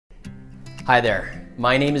Hi there,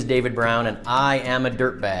 my name is David Brown and I am a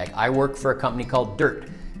dirtbag. I work for a company called DIRTT.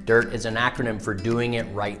 DIRTT is an acronym for doing it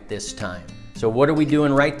right this time. So what are we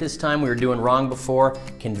doing right this time? We were doing wrong before.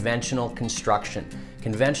 Conventional construction.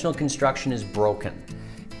 Conventional construction is broken.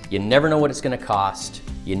 You never know what it's going to cost.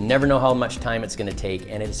 You never know how much time it's going to take,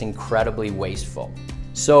 and it's incredibly wasteful.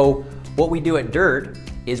 So what we do at DIRTT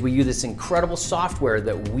is we use this incredible software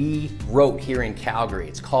that we wrote here in Calgary.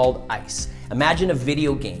 It's called ICE. Imagine a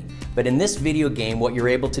video game, but in this video game what you're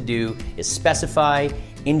able to do is specify,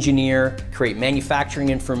 engineer, create manufacturing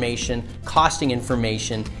information, costing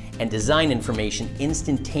information, and design information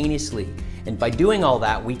instantaneously. And by doing all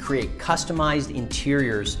that, we create customized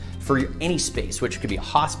interiors for any space, which could be a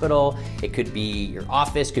hospital, it could be your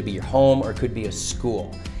office, could be your home, or it could be a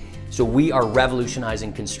school. So we are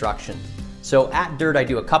revolutionizing construction. So at DIRTT, I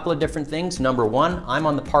do a couple of different things. Number one, I'm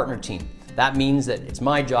on the partner team. That means that it's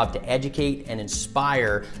my job to educate and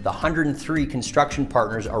inspire the 103 construction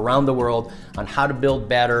partners around the world on how to build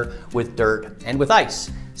better with DIRTT and with ICE.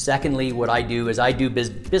 Secondly, what I do is I do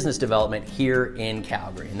business development here in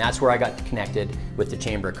Calgary, and that's where I got connected with the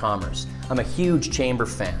Chamber of Commerce. I'm a huge Chamber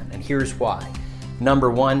fan, and here's why. Number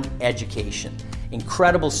one, education.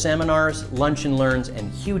 Incredible seminars, lunch and learns,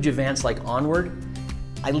 and huge events like Onward.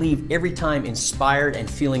 I leave every time inspired and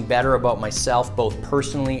feeling better about myself, both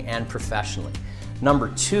personally and professionally. Number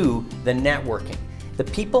two, the networking. The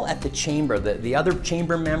people at the Chamber, the other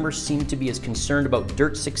Chamber members seem to be as concerned about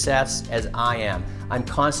DIRTT's success as I am. I'm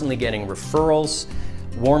constantly getting referrals,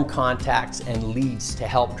 warm contacts, and leads to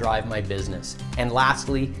help drive my business. And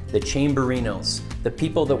lastly, the Chamberinos. The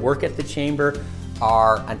people that work at the Chamber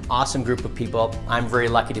are an awesome group of people I'm very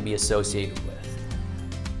lucky to be associated with.